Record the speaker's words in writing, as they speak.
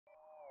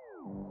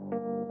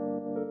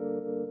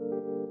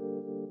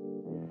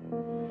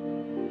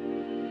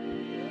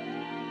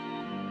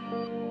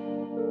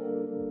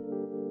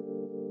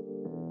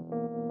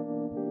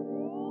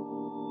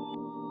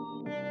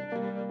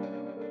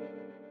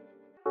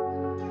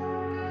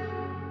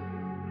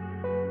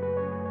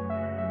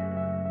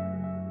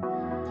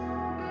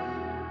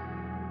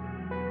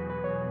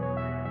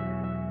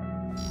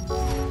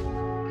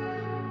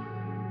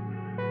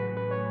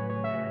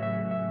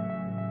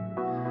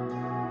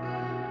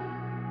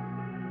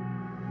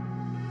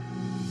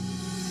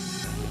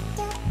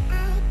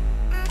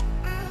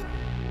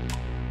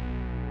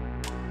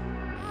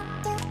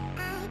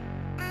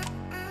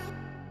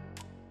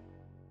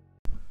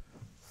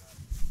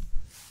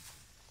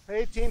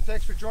Hey team,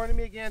 thanks for joining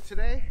me again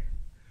today.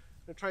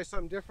 I'm gonna try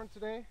something different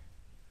today.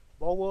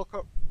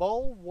 BulWark,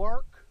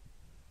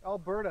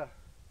 Alberta.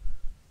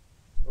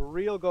 A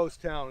real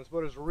ghost town. It's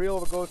about as real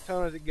of a ghost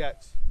town as it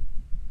gets.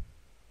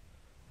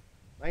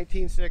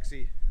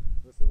 1960.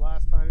 This is the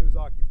last time it was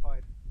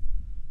occupied.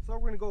 So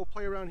we're gonna go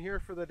play around here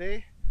for the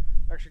day.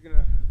 Actually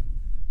gonna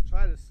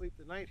try to sleep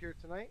the night here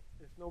tonight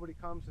if nobody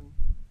comes and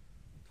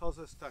tells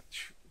us to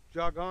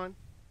jog on.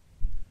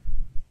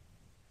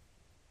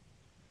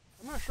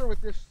 I'm not sure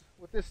what this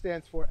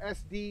stands for.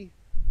 SD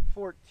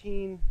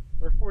 14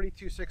 or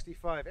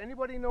 4265.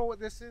 Anybody know what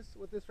this is?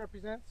 What this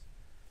represents?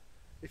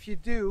 If you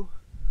do,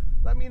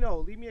 let me know.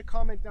 Leave me a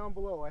comment down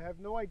below. I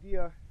have no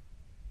idea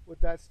what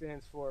that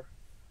stands for.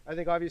 I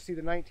think obviously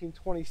the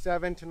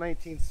 1927 to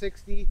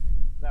 1960,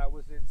 that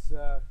was its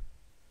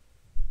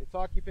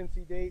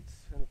occupancy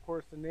dates, and of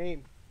course the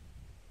name.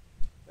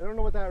 I don't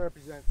know what that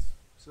represents,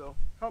 so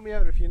help me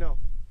out if you know.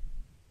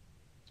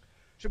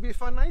 Should be a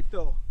fun night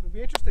though. It'll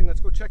be interesting. Let's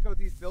go check out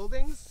these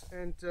buildings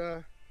and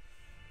you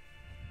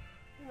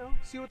know,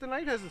 see what the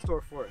night has in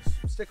store for us.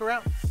 Stick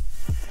around.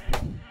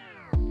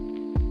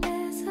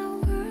 There's a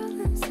world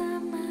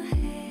inside my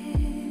head.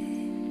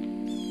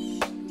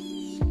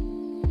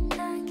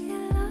 I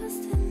get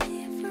lost in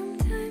it from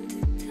time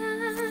to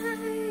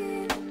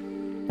time.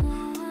 No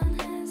one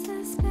has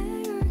a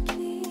spare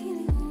key,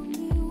 the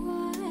only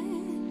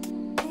one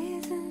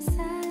is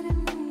inside of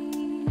me.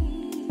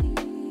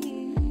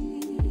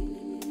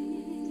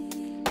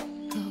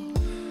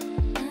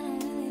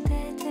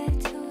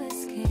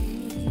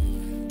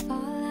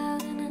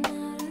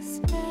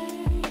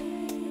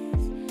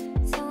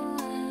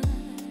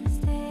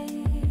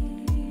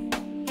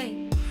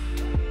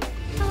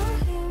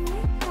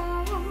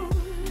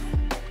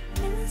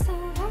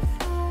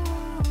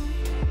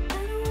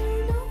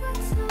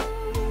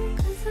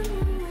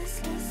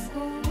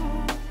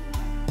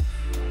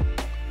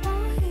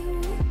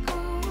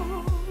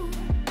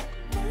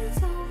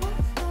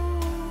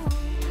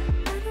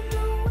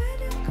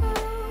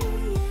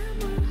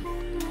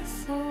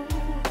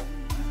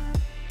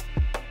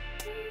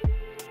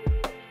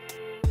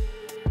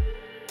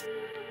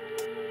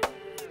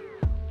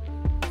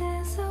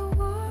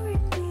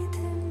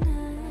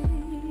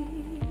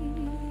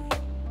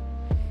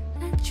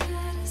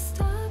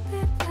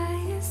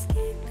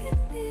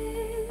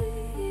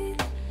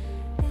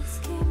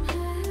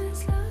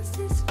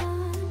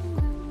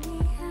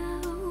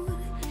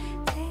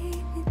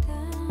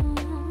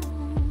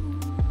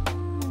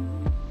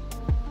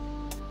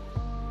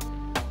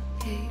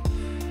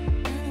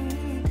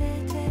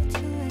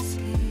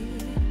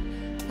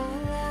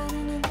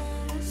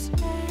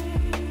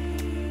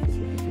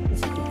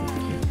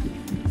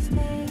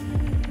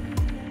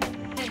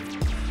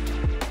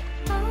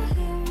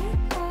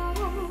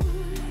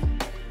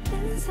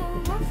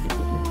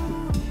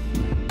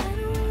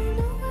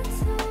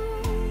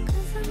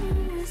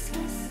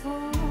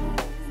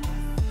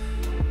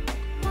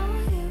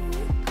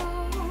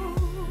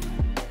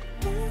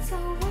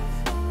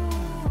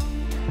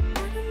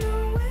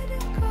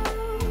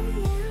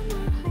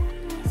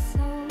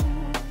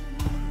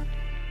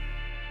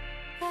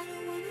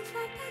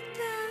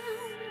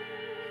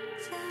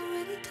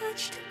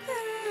 Touch the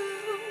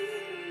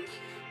ground,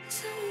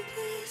 so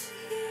please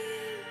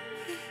hear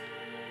me.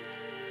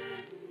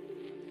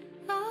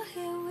 Oh,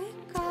 here we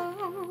go,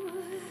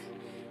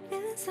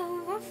 feelings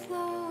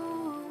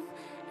overflow.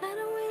 I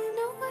don't really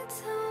know what's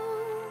on,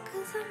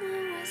 'cause I'm a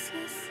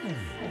restless soul.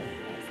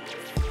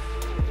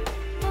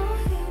 Oh,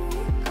 here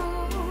we go,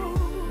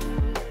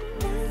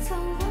 feelings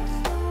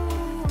overflow.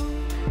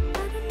 I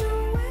don't know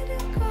where to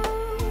go,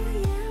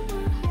 yeah, I'm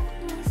a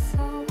hopeless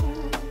soul.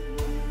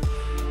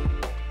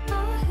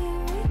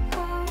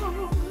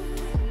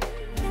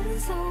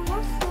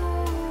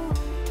 Overflow.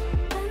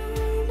 I don't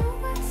really know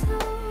what's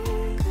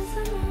on, 'cause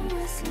I'm a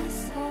restless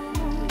soul.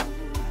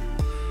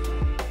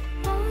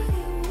 Oh,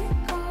 here we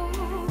go.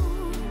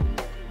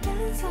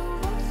 Feelings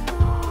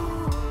overflow.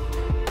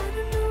 I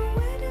don't know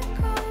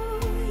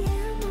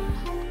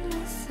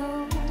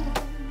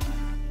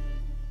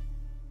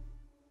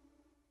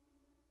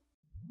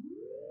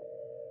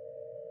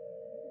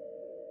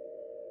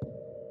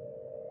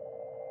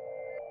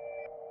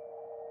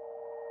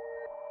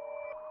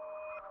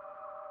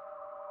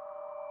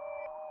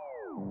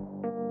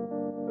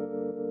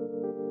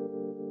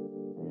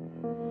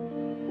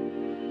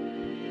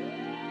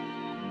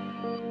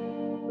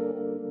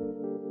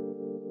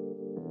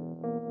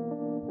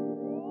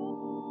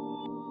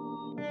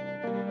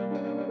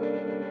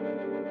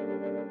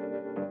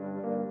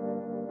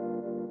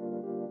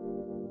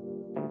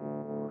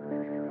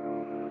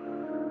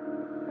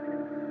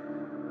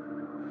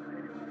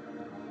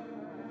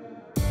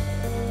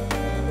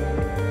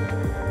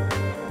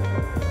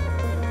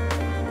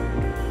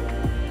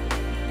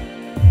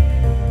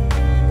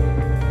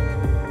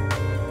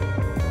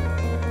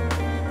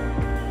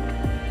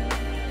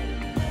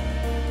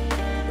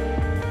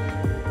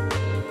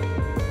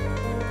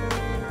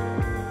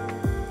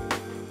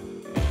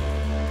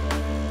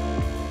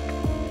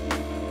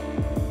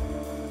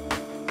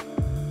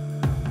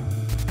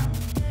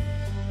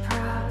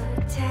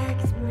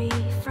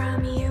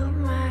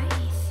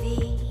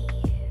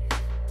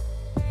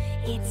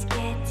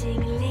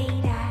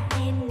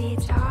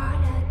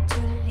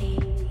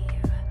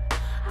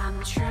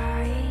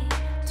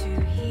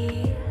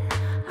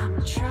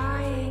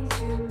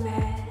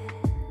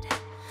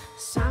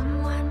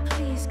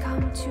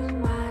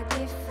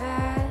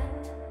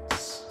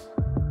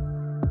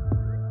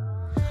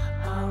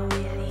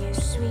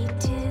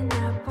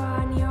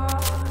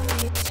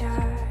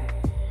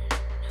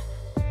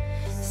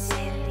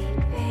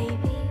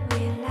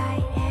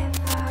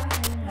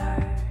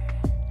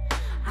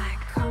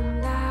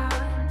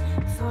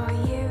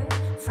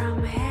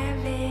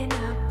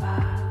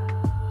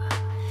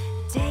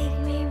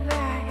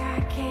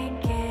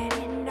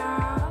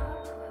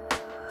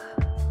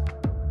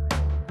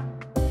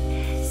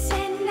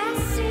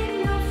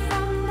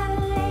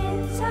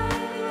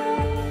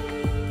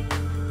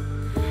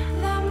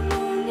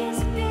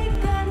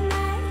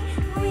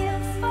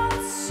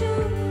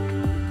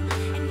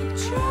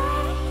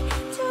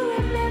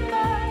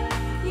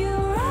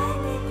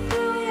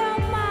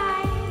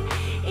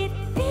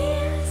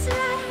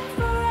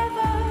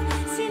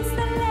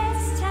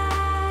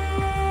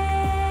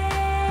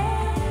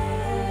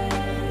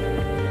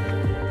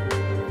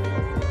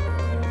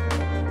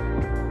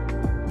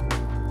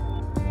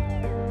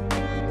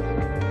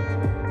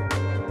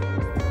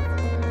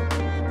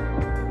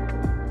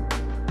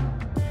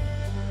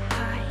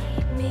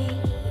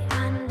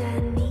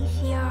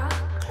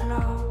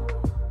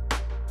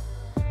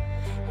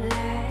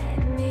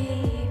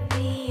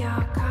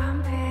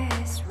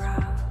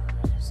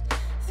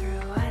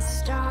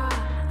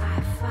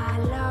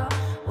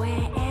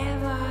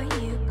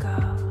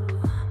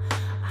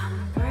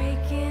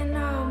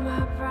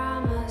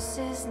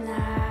Send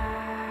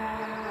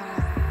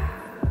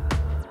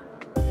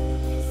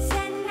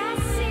a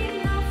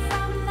signal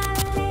from the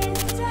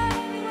little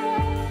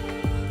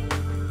room.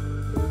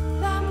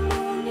 The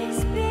moon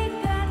is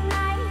bigger,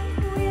 night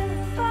will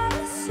fall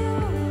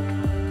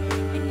soon.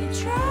 And you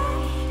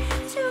try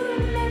to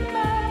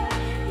remember,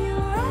 you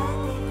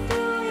run it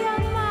through your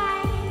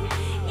mind.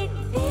 It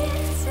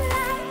feels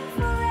like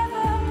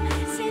forever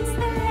since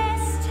the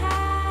last first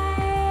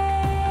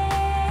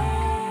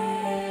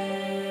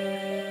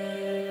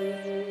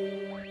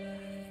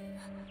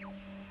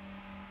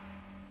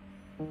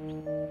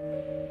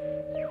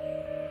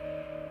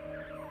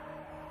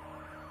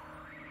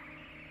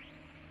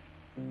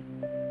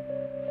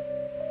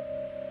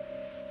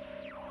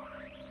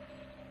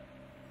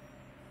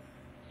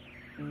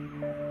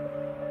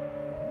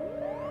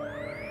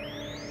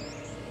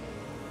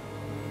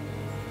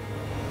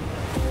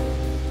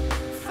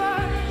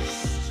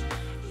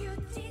you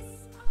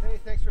Hey,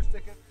 thanks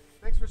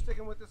for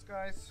sticking with us,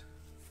 guys.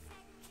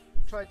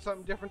 Tried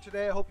something different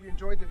today. I hope you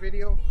enjoyed the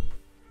video.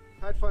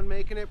 Had fun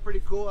making it.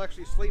 Pretty cool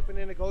actually sleeping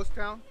in a ghost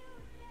town.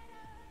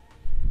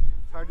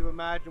 It's hard to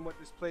imagine what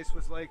this place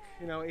was like,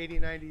 you know, 80,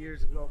 90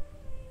 years ago.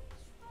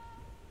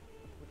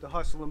 With the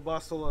hustle and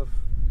bustle of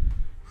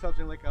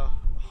something like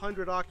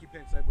 100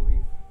 occupants, I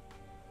believe.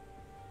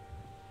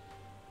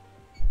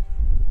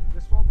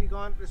 This won't be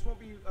gone. This won't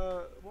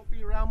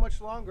be around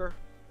much longer.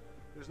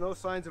 There's no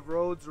signs of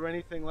roads or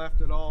anything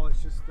left at all.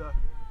 It's just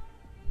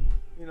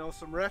you know,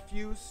 some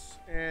refuse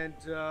and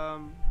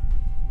a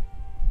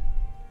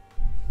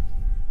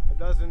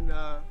dozen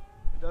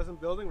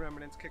building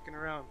remnants kicking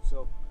around.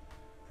 So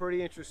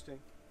pretty interesting.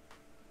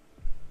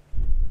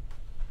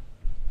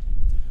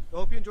 I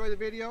hope you enjoyed the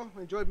video.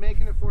 I enjoyed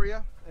making it for you.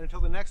 And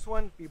until the next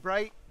one, be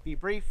bright, be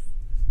brief,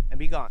 and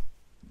be gone.